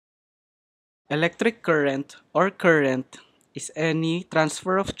Electric current or current is any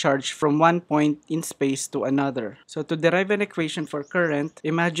transfer of charge from one point in space to another. So to derive an equation for current,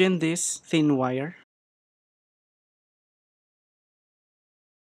 imagine this thin wire.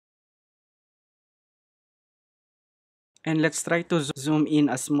 And let's try to zoom in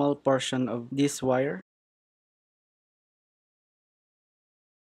a small portion of this wire.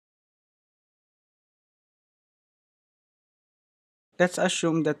 Let's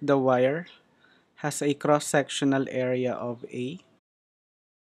assume that the wire has a cross-sectional area of A.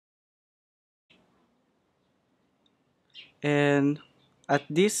 And at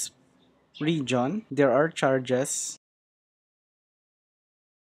this region, there are charges.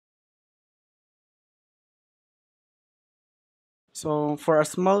 So for a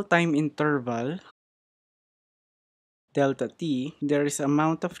small time interval, delta t, there is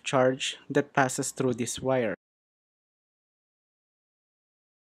amount of charge that passes through this wire.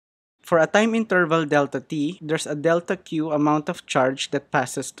 For a time interval delta t, there's a delta q amount of charge that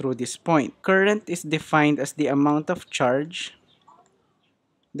passes through this point. Current is defined as the amount of charge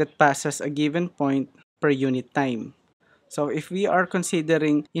that passes a given point per unit time. So if we are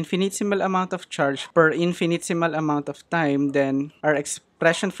considering infinitesimal amount of charge per infinitesimal amount of time, then our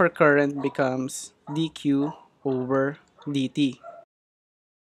expression for current becomes dq over dt.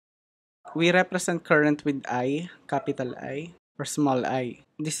 We represent current with I, capital I, or small I.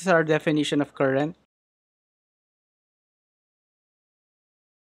 This is our definition of current.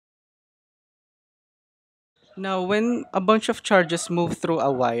 Now, when a bunch of charges move through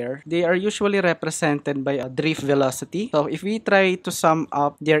a wire, they are usually represented by a drift velocity. So if we try to sum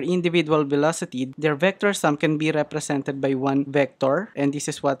up their individual velocity, their vector sum can be represented by one vector, and this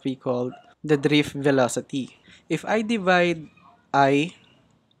is what we call the drift velocity. If I divide I,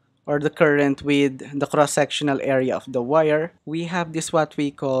 or the current, with the cross-sectional area of the wire, we have this what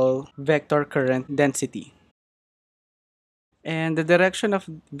we call vector current density. And the direction of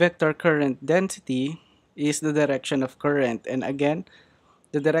vector current density is the direction of current. And again,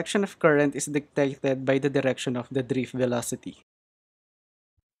 the direction of current is dictated by the direction of the drift velocity.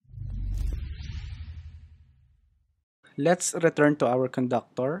 Let's return to our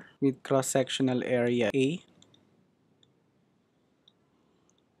conductor with cross-sectional area A.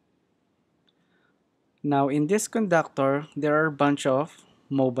 Now in this conductor, there are a bunch of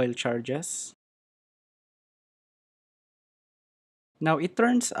mobile charges. Now it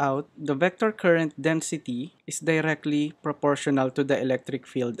turns out the vector current density is directly proportional to the electric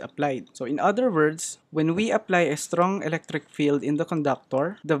field applied. So in other words, when we apply a strong electric field in the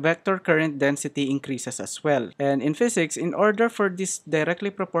conductor, the vector current density increases as well. And in physics, in order for this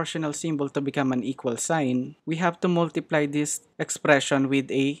directly proportional symbol to become an equal sign, we have to multiply this expression with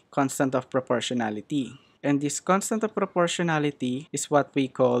a constant of proportionality. And this constant of proportionality is what we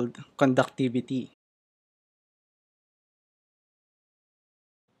called conductivity.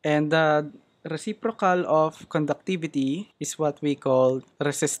 And the reciprocal of conductivity is what we call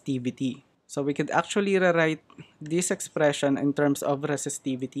resistivity. So we could actually rewrite this expression in terms of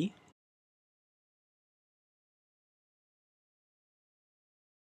resistivity.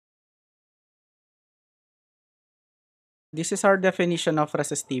 This is our definition of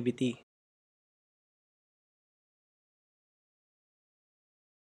resistivity.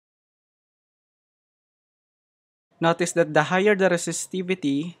 Notice that the higher the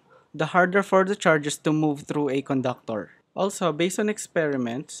resistivity, the harder for the charges to move through a conductor. Also, based on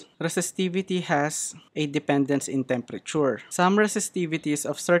experiments, resistivity has a dependence in temperature. Some resistivities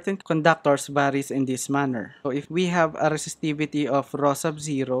of certain conductors varies in this manner. So if we have a resistivity of ρ sub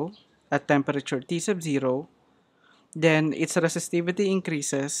 0 at temperature T sub 0, then its resistivity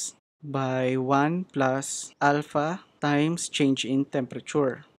increases by 1 plus alpha times change in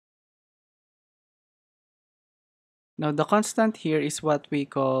temperature. Now the constant here is what we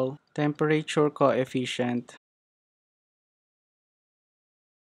call temperature coefficient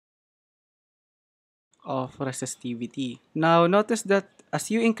of resistivity. Now notice that as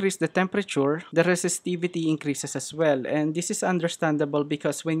you increase the temperature, the resistivity increases as well. And this is understandable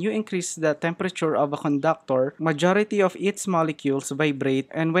because when you increase the temperature of a conductor, majority of its molecules vibrate,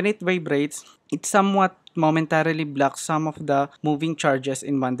 and when it vibrates, it somewhat momentarily blocks some of the moving charges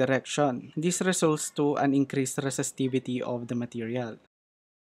in one direction. This results to an increased resistivity of the material.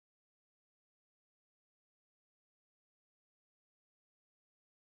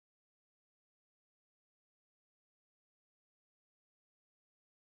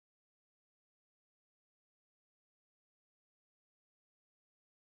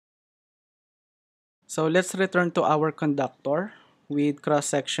 So let's return to our conductor with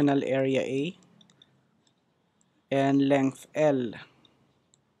cross-sectional area A and length L.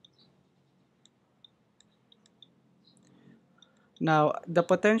 Now, the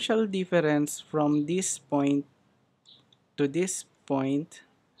potential difference from this point to this point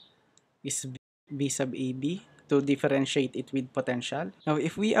is V sub AB to differentiate it with potential. Now,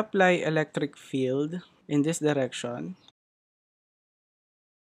 if we apply electric field in this direction,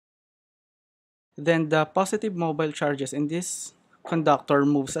 then the positive mobile charges in this conductor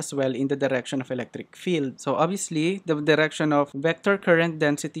moves as well in the direction of electric field. So obviously, the direction of vector current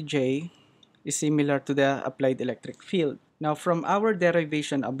density J is similar to the applied electric field. Now, from our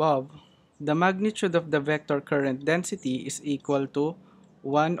derivation above, the magnitude of the vector current density is equal to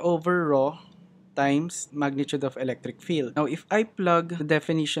 1 over rho times magnitude of electric field. Now, if I plug the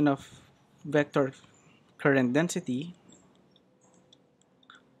definition of vector current density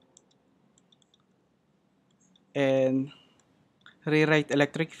and rewrite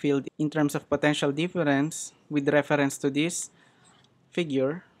electric field in terms of potential difference with reference to this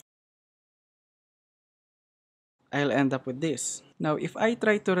figure, I'll end up with this. Now, if I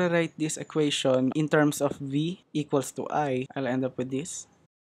try to rewrite this equation in terms of V equals to I, I'll end up with this.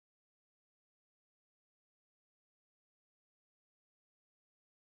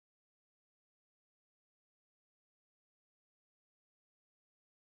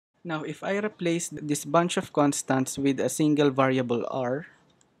 Now, if I replace this bunch of constants with a single variable R,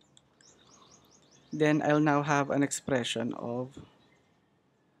 then I'll now have an expression of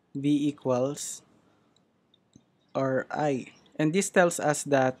V equals Ri. And this tells us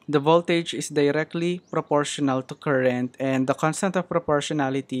that the voltage is directly proportional to current, and the constant of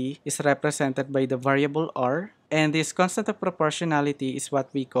proportionality is represented by the variable R, and this constant of proportionality is what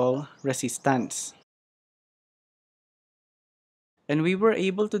we call resistance. And we were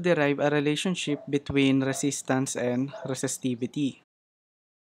able to derive a relationship between resistance and resistivity.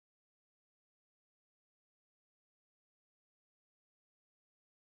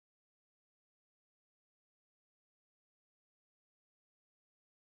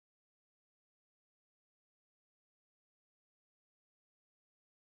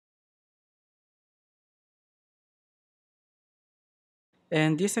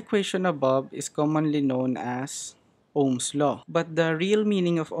 And this equation above is commonly known as Ohm's law. But the real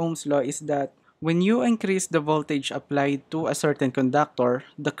meaning of Ohm's law is that when you increase the voltage applied to a certain conductor,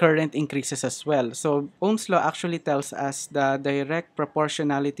 the current increases as well. So Ohm's law actually tells us the direct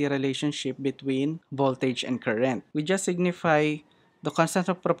proportionality relationship between voltage and current. We just signify the constant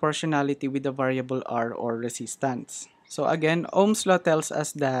of proportionality with the variable R or resistance. So again, Ohm's law tells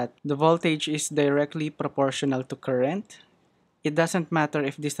us that the voltage is directly proportional to current. It doesn't matter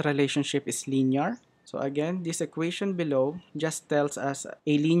if this relationship is linear. So again, this equation below just tells us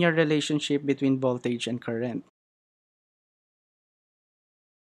a linear relationship between voltage and current.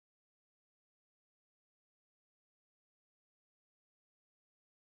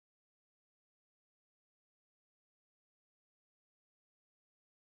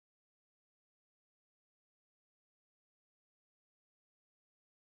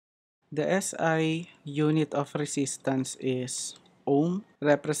 The SI unit of resistance is ohm,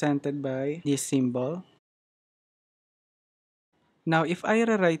 represented by this symbol. Now, if I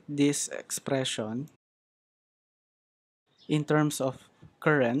rewrite this expression in terms of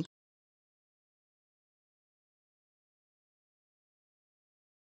current,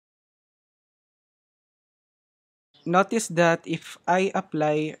 notice that if I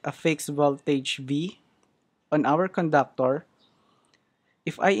apply a fixed voltage V on our conductor,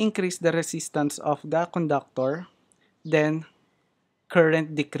 if I increase the resistance of the conductor, then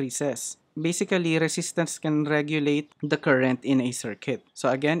current decreases. Basically, resistance can regulate the current in a circuit. So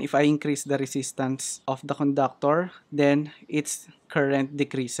again, if I increase the resistance of the conductor, then its current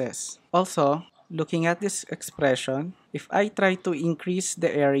decreases. Also, looking at this expression, if I try to increase the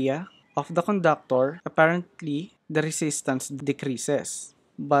area of the conductor, apparently the resistance decreases.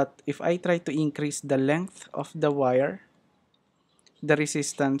 But if I try to increase the length of the wire, the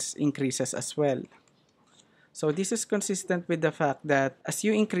resistance increases as well. So this is consistent with the fact that as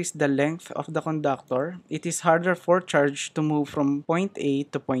you increase the length of the conductor, it is harder for charge to move from point A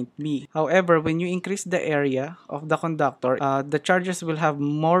to point B. However, when you increase the area of the conductor, the charges will have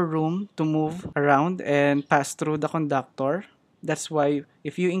more room to move around and pass through the conductor. That's why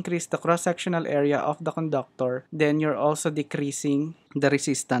if you increase the cross-sectional area of the conductor, then you're also decreasing the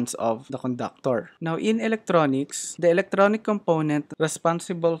resistance of the conductor. Now in electronics, the electronic component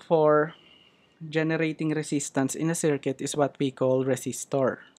responsible for generating resistance in a circuit is what we call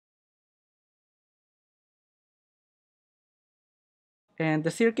resistor. And the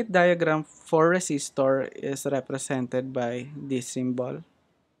circuit diagram for resistor is represented by this symbol.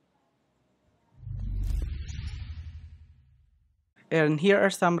 And here are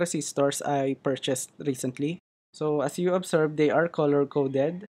some resistors I purchased recently. So as you observe, they are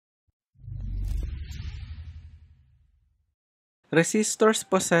color-coded. Resistors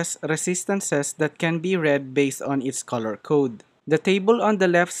possess resistances that can be read based on its color code. The table on the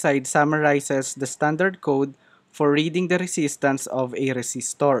left side summarizes the standard code for reading the resistance of a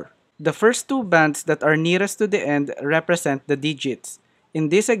resistor. The first two bands that are nearest to the end represent the digits. In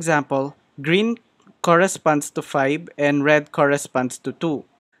this example, green corresponds to 5 and red corresponds to 2.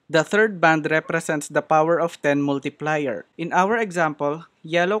 The third band represents the power of 10 multiplier. In our example,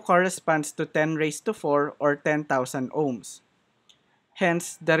 yellow corresponds to 10 raised to 4 or 10,000 ohms.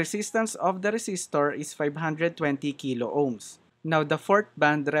 Hence, the resistance of the resistor is 520 kilo ohms. Now, the fourth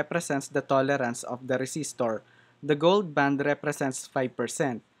band represents the tolerance of the resistor. The gold band represents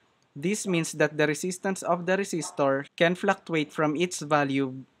 5%. This means that the resistance of the resistor can fluctuate from its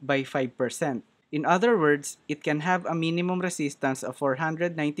value by 5%. In other words, it can have a minimum resistance of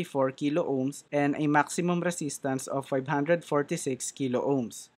 494 kilo ohms and a maximum resistance of 546 kilo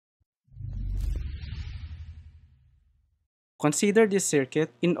ohms. Consider this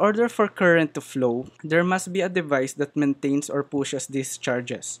circuit. In order for current to flow, there must be a device that maintains or pushes these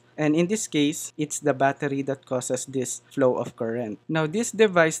charges. And in this case, it's the battery that causes this flow of current. Now, this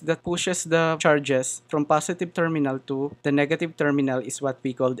device that pushes the charges from positive terminal to the negative terminal is what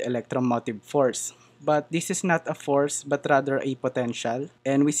we call the electromotive force. But this is not a force, but rather a potential.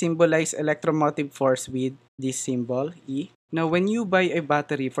 And we symbolize electromotive force with this symbol, E. Now, when you buy a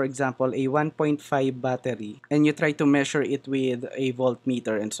battery, for example, a 1.5 battery, and you try to measure it with a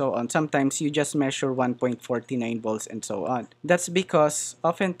voltmeter and so on, sometimes you just measure 1.49 volts and so on. That's because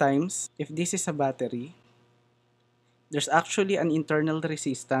oftentimes, if this is a battery, there's actually an internal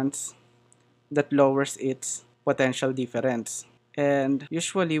resistance that lowers its potential difference. And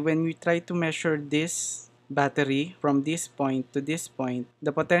usually, when we try to measure this battery from this point to this point,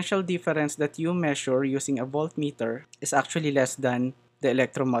 the potential difference that you measure using a voltmeter is actually less than the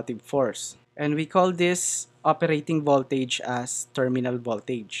electromotive force. And we call this operating voltage as terminal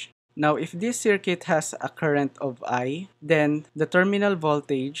voltage. Now, if this circuit has a current of I, then the terminal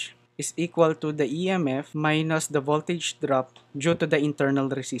voltage is equal to the EMF minus the voltage drop due to the internal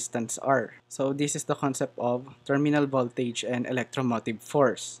resistance R. So this is the concept of terminal voltage and electromotive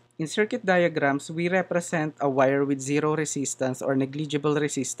force. In circuit diagrams, we represent a wire with zero resistance or negligible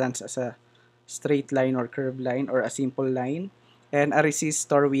resistance as a straight line or curved line or a simple line, and a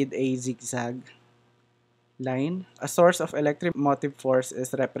resistor with a zigzag line. A source of electromotive force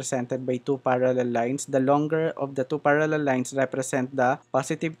is represented by two parallel lines. The longer of the two parallel lines represent the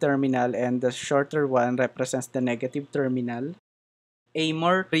positive terminal and the shorter one represents the negative terminal. A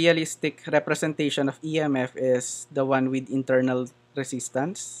more realistic representation of EMF is the one with internal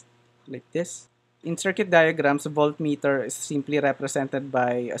resistance, like this. In circuit diagrams, voltmeter is simply represented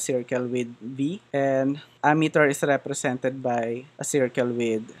by a circle with V, and ammeter is represented by a circle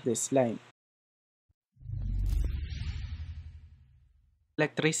with this line.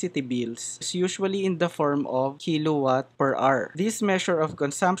 Electricity bills is usually in the form of kilowatt per hour. This measure of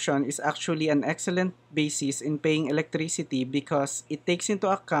consumption is actually an excellent basis in paying electricity because it takes into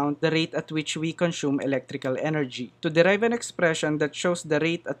account the rate at which we consume electrical energy. To derive an expression that shows the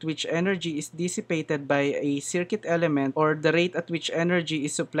rate at which energy is dissipated by a circuit element or the rate at which energy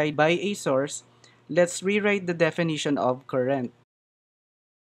is supplied by a source, let's rewrite the definition of current.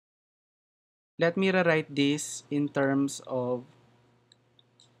 Let me rewrite this in terms of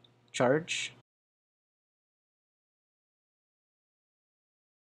charge.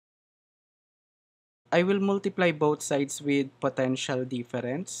 I will multiply both sides with potential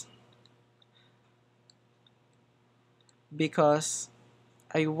difference because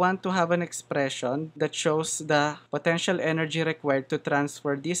I want to have an expression that shows the potential energy required to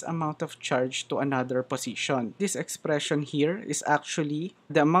transfer this amount of charge to another position. This expression here is actually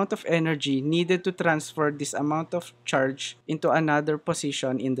the amount of energy needed to transfer this amount of charge into another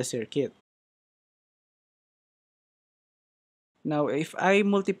position in the circuit. Now, if I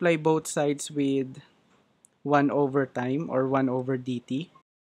multiply both sides with 1 over time or 1 over dt,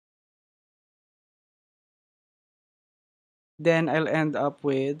 then I'll end up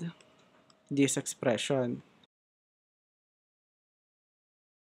with this expression.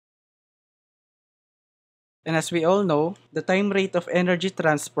 And as we all know, the time rate of energy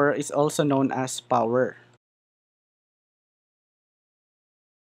transfer is also known as power.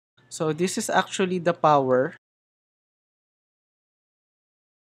 So this is actually the power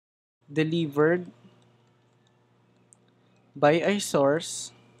delivered by a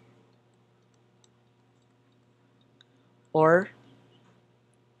source or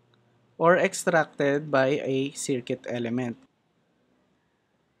extracted by a circuit element.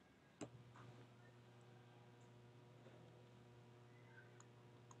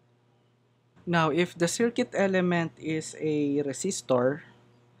 Now, if the circuit element is a resistor,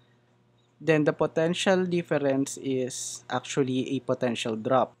 then the potential difference is actually a potential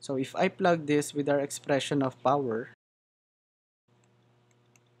drop. So if I plug this with our expression of power,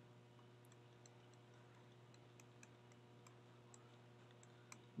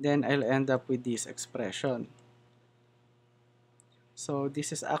 then I'll end up with this expression. So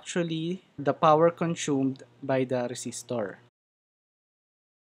this is actually the power consumed by the resistor.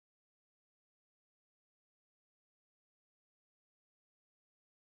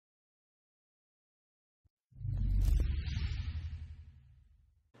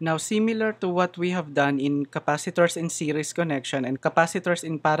 Now, similar to what we have done in capacitors in series connection and capacitors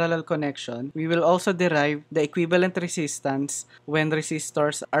in parallel connection, we will also derive the equivalent resistance when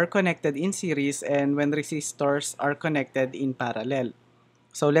resistors are connected in series and when resistors are connected in parallel.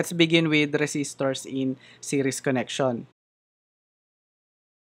 So let's begin with resistors in series connection.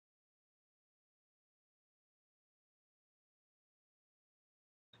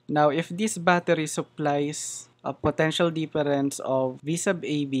 Now, if this battery supplies a potential difference of V sub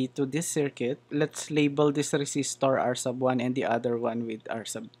AB to this circuit, let's label this resistor R sub 1 and the other one with R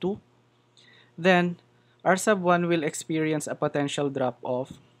sub 2. Then, R sub 1 will experience a potential drop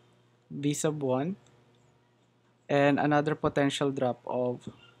of V sub 1 and another potential drop of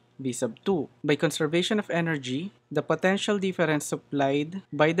V sub 2. By conservation of energy, the potential difference supplied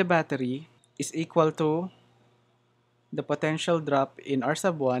by the battery is equal to the potential drop in R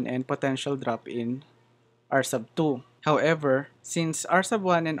sub 1 and potential drop in R sub 2. However, since R sub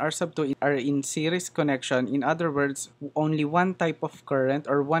 1 and R sub 2 are in series connection, in other words, only one type of current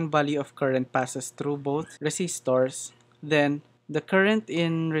or one value of current passes through both resistors, then the current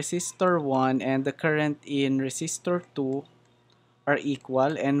in resistor 1 and the current in resistor 2 are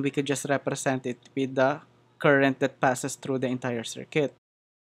equal, and we could just represent it with the current that passes through the entire circuit.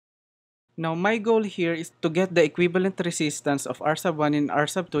 Now, my goal here is to get the equivalent resistance of R sub 1 and R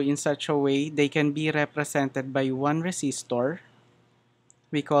sub 2 in such a way they can be represented by one resistor.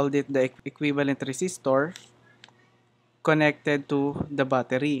 We called it the equivalent resistor connected to the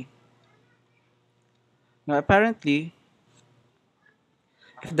battery. Now, apparently,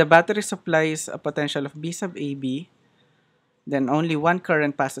 if the battery supplies a potential of B sub AB, then only one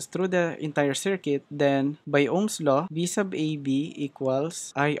current passes through the entire circuit, then by Ohm's law, V sub AB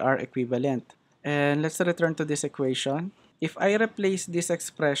equals IR equivalent. And let's return to this equation. If I replace this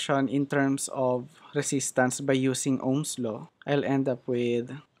expression in terms of resistance by using Ohm's law, I'll end up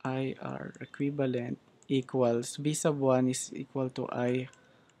with IR equivalent equals V sub 1 is equal to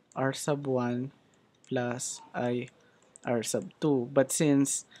IR sub 1 plus IR sub 2. But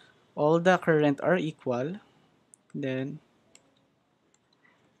since all the current are equal, then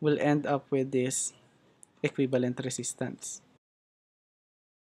we'll end up with this equivalent resistance.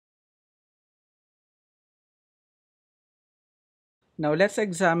 Now let's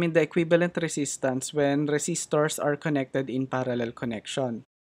examine the equivalent resistance when resistors are connected in parallel connection.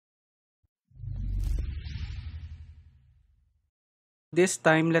 This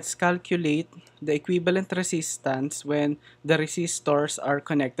time, let's calculate the equivalent resistance when the resistors are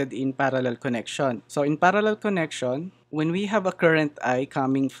connected in parallel connection. So in parallel connection, when we have a current I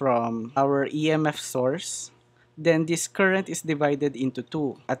coming from our EMF source, then this current is divided into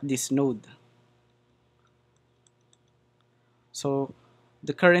two at this node. So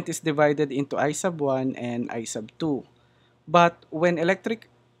the current is divided into I sub 1 and I sub 2. But when electric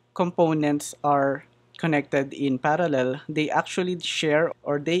components are connected in parallel, they actually share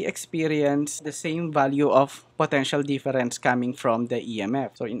or they experience the same value of potential difference coming from the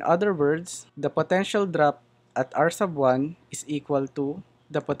EMF. So in other words, the potential drop at R sub 1 is equal to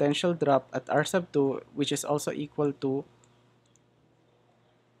the potential drop at R sub 2, which is also equal to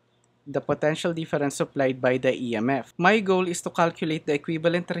the potential difference supplied by the EMF. My goal is to calculate the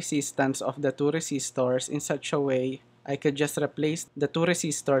equivalent resistance of the two resistors in such a way I could just replace the two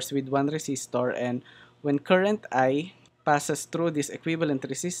resistors with one resistor, and when current I passes through this equivalent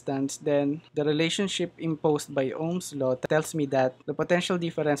resistance, then the relationship imposed by Ohm's law tells me that the potential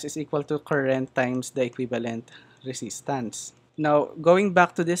difference is equal to current times the equivalent resistance. Now, going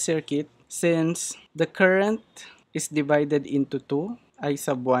back to this circuit, since the current is divided into two, I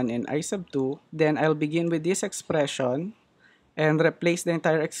sub 1 and I sub 2, then I'll begin with this expression and replace the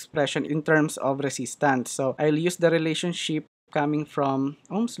entire expression in terms of resistance. So I'll use the relationship coming from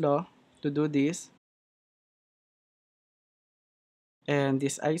Ohm's law to do this. And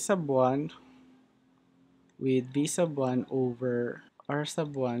this I sub 1 with V sub 1 over R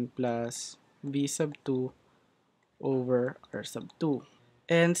sub 1 plus V sub 2 over R sub 2.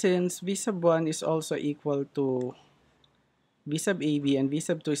 And since V sub 1 is also equal to V sub AB and V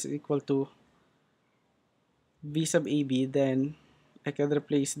sub 2 is equal to V sub AB, then I can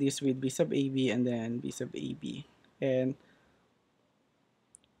replace this with V sub AB and then V sub AB. And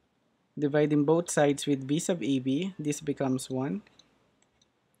dividing both sides with V sub AB, this becomes 1.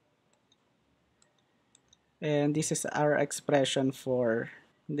 And this is our expression for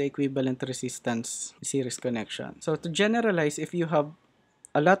the equivalent resistance series connection. So to generalize, if you have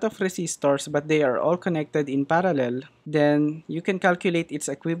a lot of resistors but they are all connected in parallel, then you can calculate its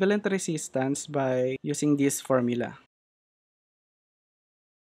equivalent resistance by using this formula.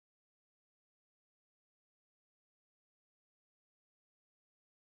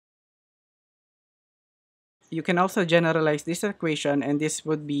 You can also generalize this equation, and this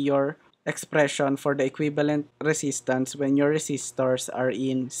would be your expression for the equivalent resistance when your resistors are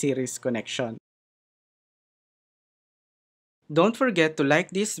in series connection. Don't forget to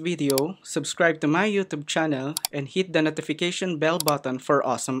like this video, subscribe to my YouTube channel, and hit the notification bell button for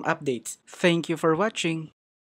awesome updates. Thank you for watching!